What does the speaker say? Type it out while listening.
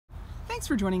Thanks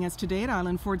for joining us today at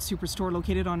Island Ford Superstore,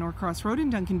 located on Norcross Road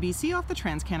in Duncan, BC, off the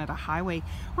Trans-Canada Highway.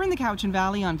 We're in the Cowichan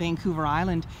Valley on Vancouver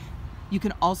Island. You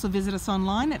can also visit us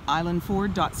online at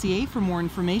islandford.ca for more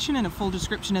information and a full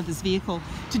description of this vehicle.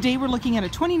 Today we're looking at a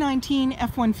 2019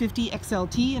 F-150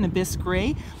 XLT in Abyss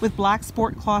Grey with black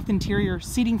sport cloth interior,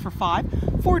 seating for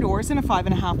 4 doors and a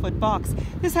 5.5-foot box.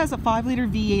 This has a 5-liter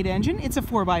V8 engine. It's a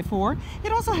 4x4.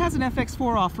 It also has an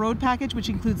FX4 off-road package, which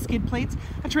includes skid plates,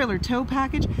 a trailer tow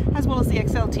package, as well as the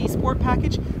XLT Sport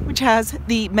package, which has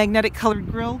the magnetic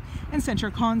colored grille and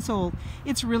center console.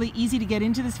 It's really easy to get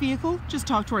into this vehicle. Just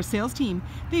talk to our sales team.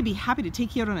 They'd be happy to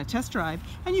take you out on a test drive,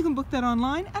 and you can book that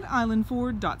online at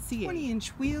islandford.ca. 20-inch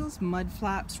wheels, mud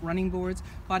flaps, running boards,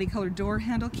 body colored door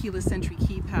handle, keyless entry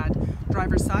keypad,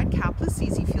 driver's side capless,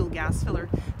 easy fuel gas filler.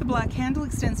 The black handle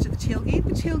extends to the tailgate.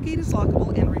 The tailgate is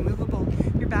lockable and removable.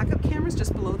 Your backup camera is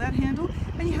just below that handle,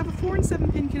 and you have a 4- and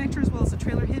 7-pin connector, as well as a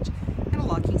trailer hitch and a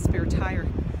locking spare tire.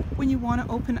 When you want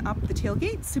to open up the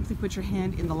tailgate, simply put your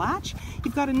hand in the latch.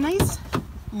 You've got a nice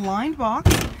lined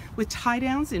box with tie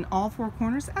downs in all 4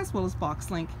 corners, as well as box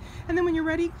link. And then when you're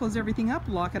ready, close everything up,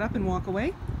 lock it up and walk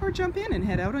away, or jump in and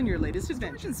head out on your latest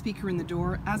adventure. And speaker in the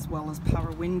door, as well as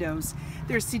power windows.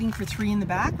 There's seating for 3 in the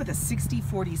back with a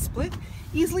 60-40 split.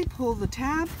 Easily pull the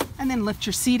tab and then lift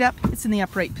your seat up. It's in the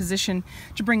upright position.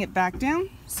 To bring it back down,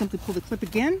 simply pull the clip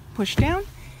again, push down,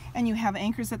 and you have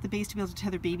anchors at the base to be able to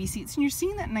tether baby seats. And you're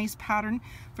seeing that nice pattern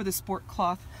for the sport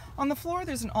cloth. On the floor,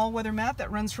 there's an all-weather mat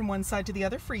that runs from one side to the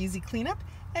other for easy cleanup,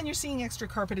 and you're seeing extra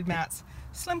carpeted mats.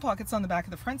 Slim pockets on the back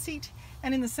of the front seat,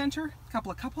 and in the center, a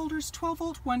couple of cup holders,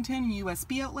 12-volt, 110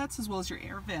 USB outlets, as well as your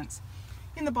air vents.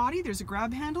 In the body, there's a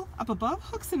grab handle. Up above,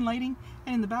 hooks and lighting,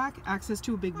 and in the back, access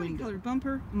to a big window. Colored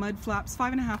bumper, mud flaps,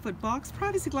 5.5-foot box,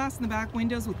 privacy glass in the back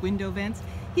windows with window vents,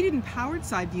 heated and powered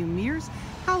side view mirrors,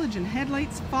 halogen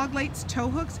headlights, fog lights, tow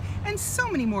hooks, and so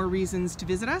many more reasons to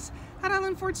visit us at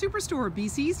Island Ford Superstore,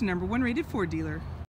 BC's #1 rated Ford dealer.